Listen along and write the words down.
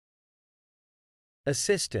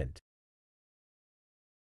Assistant.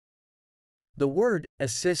 The word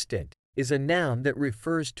assistant is a noun that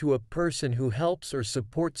refers to a person who helps or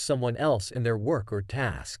supports someone else in their work or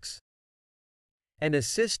tasks. An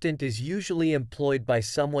assistant is usually employed by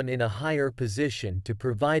someone in a higher position to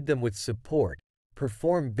provide them with support,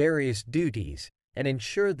 perform various duties, and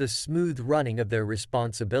ensure the smooth running of their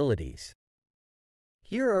responsibilities.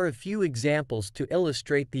 Here are a few examples to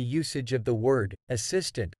illustrate the usage of the word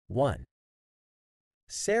assistant. 1.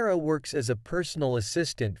 Sarah works as a personal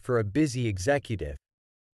assistant for a busy executive.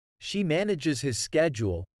 She manages his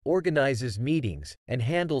schedule, organizes meetings, and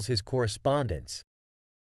handles his correspondence.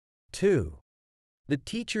 2. The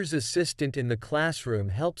teacher's assistant in the classroom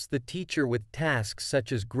helps the teacher with tasks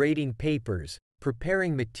such as grading papers,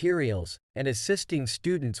 preparing materials, and assisting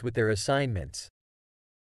students with their assignments.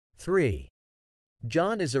 3.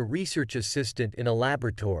 John is a research assistant in a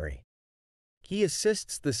laboratory. He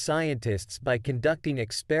assists the scientists by conducting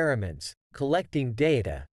experiments, collecting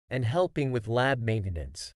data, and helping with lab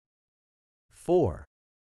maintenance. 4.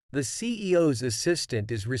 The CEO's assistant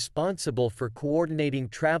is responsible for coordinating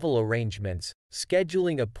travel arrangements,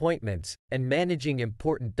 scheduling appointments, and managing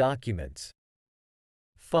important documents.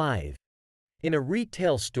 5. In a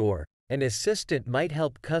retail store, an assistant might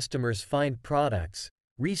help customers find products,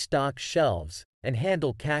 restock shelves, and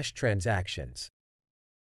handle cash transactions.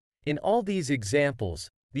 In all these examples,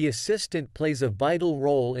 the assistant plays a vital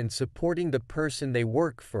role in supporting the person they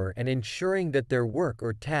work for and ensuring that their work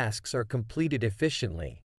or tasks are completed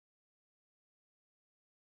efficiently.